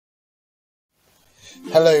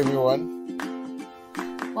Hello everyone.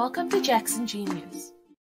 Welcome to Jackson Genius.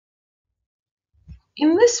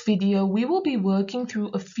 In this video, we will be working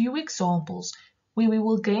through a few examples where we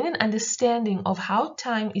will gain an understanding of how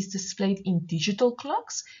time is displayed in digital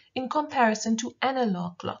clocks in comparison to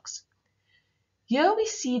analog clocks. Here we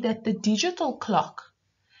see that the digital clock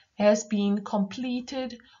has been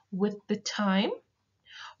completed with the time,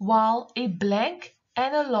 while a blank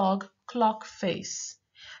analog clock face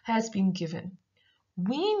has been given.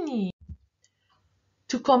 We need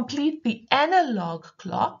to complete the analog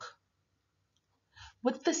clock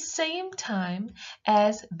with the same time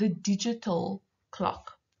as the digital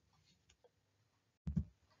clock.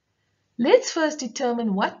 Let's first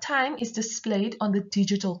determine what time is displayed on the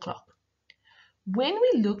digital clock. When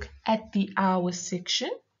we look at the hour section,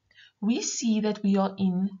 we see that we are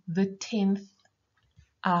in the 10th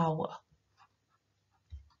hour.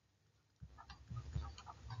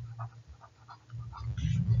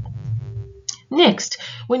 Next,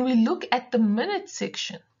 when we look at the minute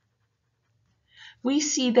section, we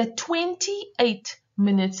see that 28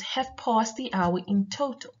 minutes have passed the hour in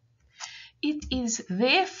total. It is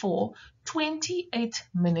therefore 28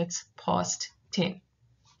 minutes past 10.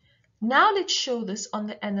 Now let's show this on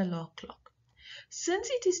the analog clock. Since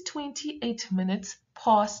it is 28 minutes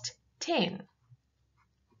past 10,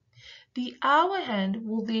 the hour hand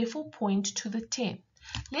will therefore point to the 10.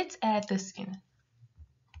 Let's add this in.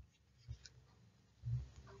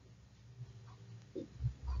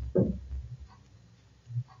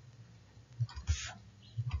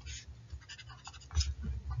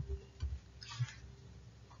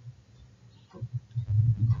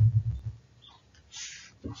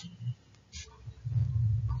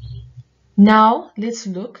 Now let's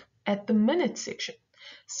look at the minute section.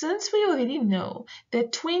 Since we already know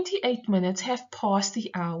that 28 minutes have passed the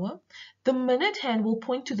hour, the minute hand will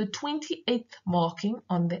point to the 28th marking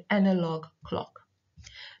on the analog clock.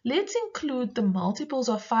 Let's include the multiples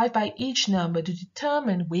of 5 by each number to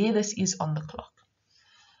determine where this is on the clock.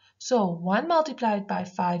 So 1 multiplied by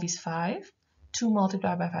 5 is 5, 2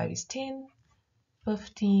 multiplied by 5 is 10,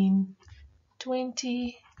 15,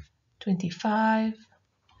 20, 25,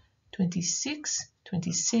 26,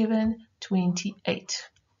 27, 28.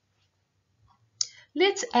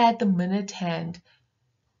 Let's add the minute hand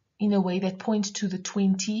in a way that points to the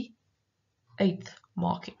 28th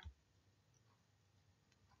marking.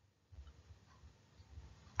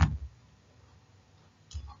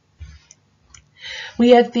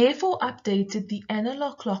 We have therefore updated the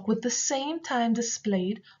analog clock with the same time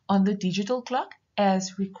displayed on the digital clock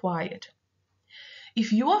as required.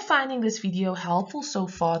 If you are finding this video helpful so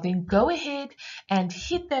far, then go ahead and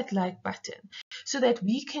hit that like button so that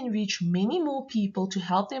we can reach many more people to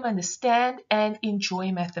help them understand and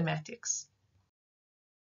enjoy mathematics.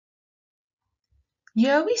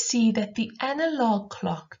 Here we see that the analog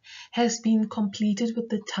clock has been completed with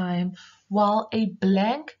the time while a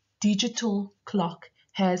blank digital clock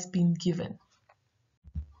has been given.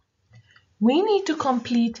 We need to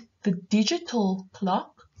complete the digital clock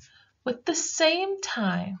with the same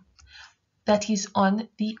time that is on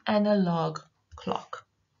the analog clock.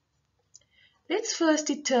 Let's first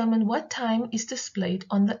determine what time is displayed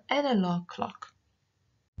on the analog clock.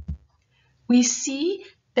 We see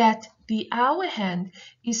that the hour hand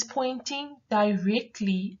is pointing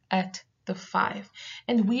directly at the 5,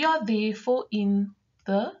 and we are therefore in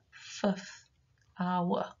the 5th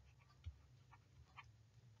hour.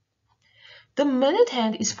 The minute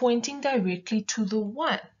hand is pointing directly to the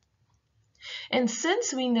 1. And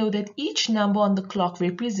since we know that each number on the clock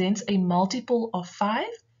represents a multiple of 5,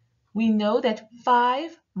 we know that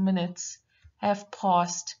 5 minutes have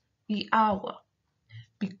passed the hour,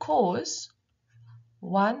 because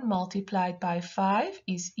 1 multiplied by 5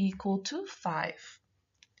 is equal to 5.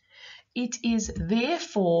 It is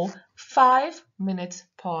therefore 5 minutes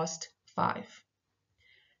past 5.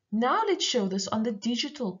 Now let's show this on the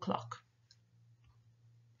digital clock.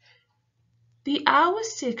 The hour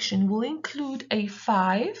section will include a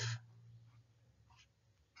 5,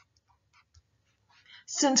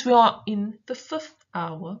 since we are in the 5th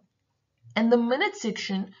hour, and the minute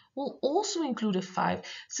section will also include a 5,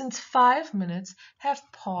 since 5 minutes have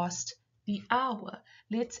passed the hour.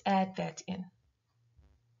 Let's add that in.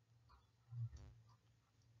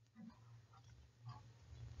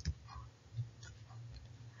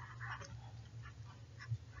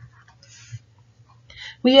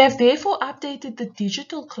 We have therefore updated the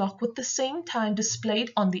digital clock with the same time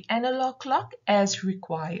displayed on the analog clock as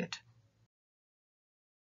required.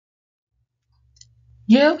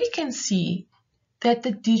 Here we can see that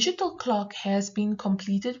the digital clock has been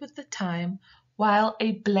completed with the time, while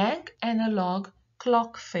a blank analog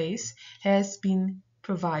clock face has been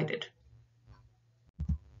provided.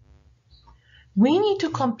 We need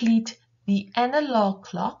to complete the analog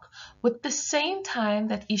clock with the same time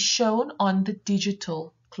that is shown on the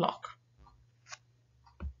digital clock.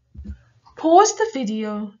 Pause the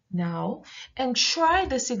video now and try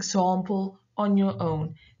this example on your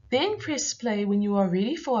own. Then press play when you are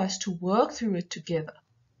ready for us to work through it together.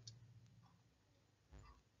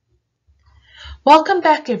 Welcome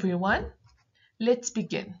back, everyone. Let's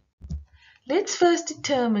begin. Let's first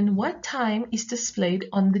determine what time is displayed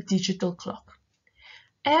on the digital clock.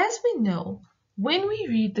 As we know, when we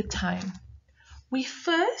read the time, we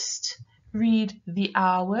first read the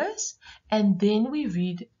hours and then we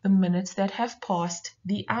read the minutes that have passed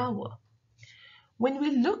the hour. When we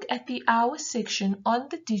look at the hour section on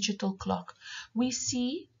the digital clock, we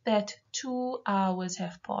see that 2 hours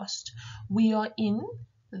have passed. We are in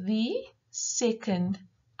the second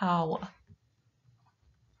hour.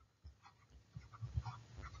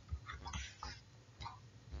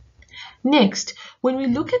 Next, when we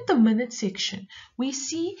look at the minute section, we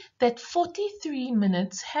see that 43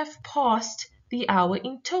 minutes have passed the hour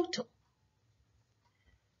in total.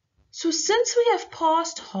 So since we have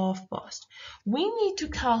passed half past, we need to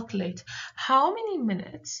calculate how many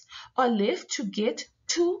minutes are left to get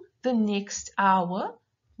to the next hour,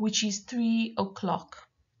 which is 3 o'clock,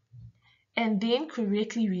 and then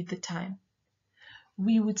correctly read the time.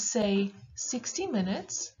 We would say 60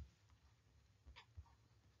 minutes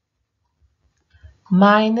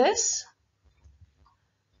minus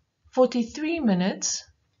 43 minutes,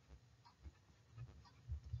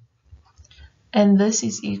 and this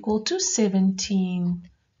is equal to 17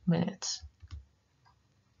 minutes.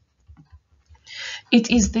 It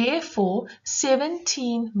is therefore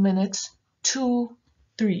 17 minutes to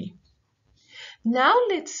 3. Now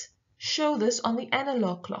let's show this on the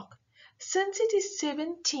analog clock. Since it is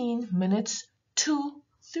 17 minutes to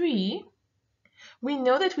 3, we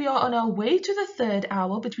know that we are on our way to the third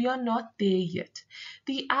hour, but we are not there yet.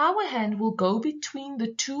 The hour hand will go between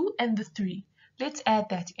the 2 and the 3. Let's add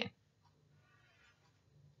that in.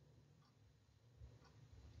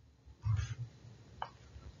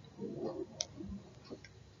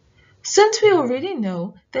 Since we already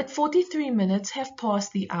know that 43 minutes have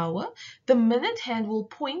passed the hour, the minute hand will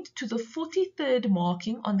point to the 43rd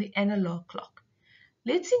marking on the analog clock.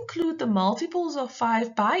 Let's include the multiples of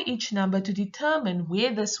 5 by each number to determine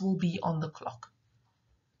where this will be on the clock.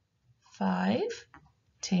 5,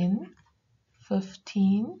 10,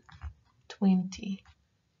 15, 20,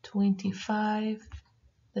 25,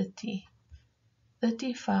 30,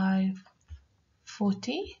 35,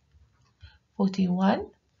 40, 41,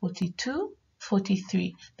 42,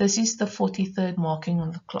 43. This is the 43rd marking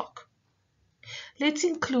on the clock. Let's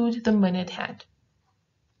include the minute hand.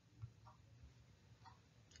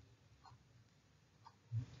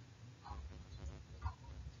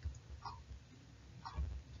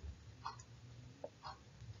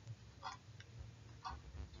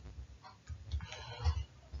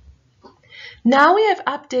 Now we have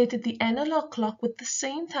updated the analog clock with the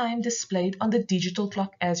same time displayed on the digital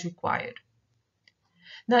clock as required.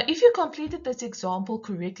 Now, if you completed this example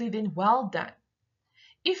correctly, then well done.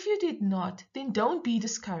 If you did not, then don't be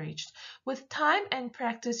discouraged. With time and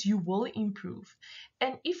practice, you will improve.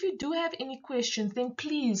 And if you do have any questions, then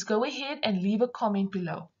please go ahead and leave a comment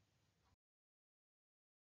below.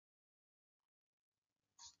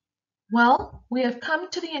 Well, we have come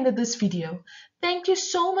to the end of this video. Thank you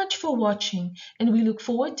so much for watching, and we look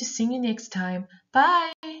forward to seeing you next time.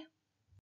 Bye!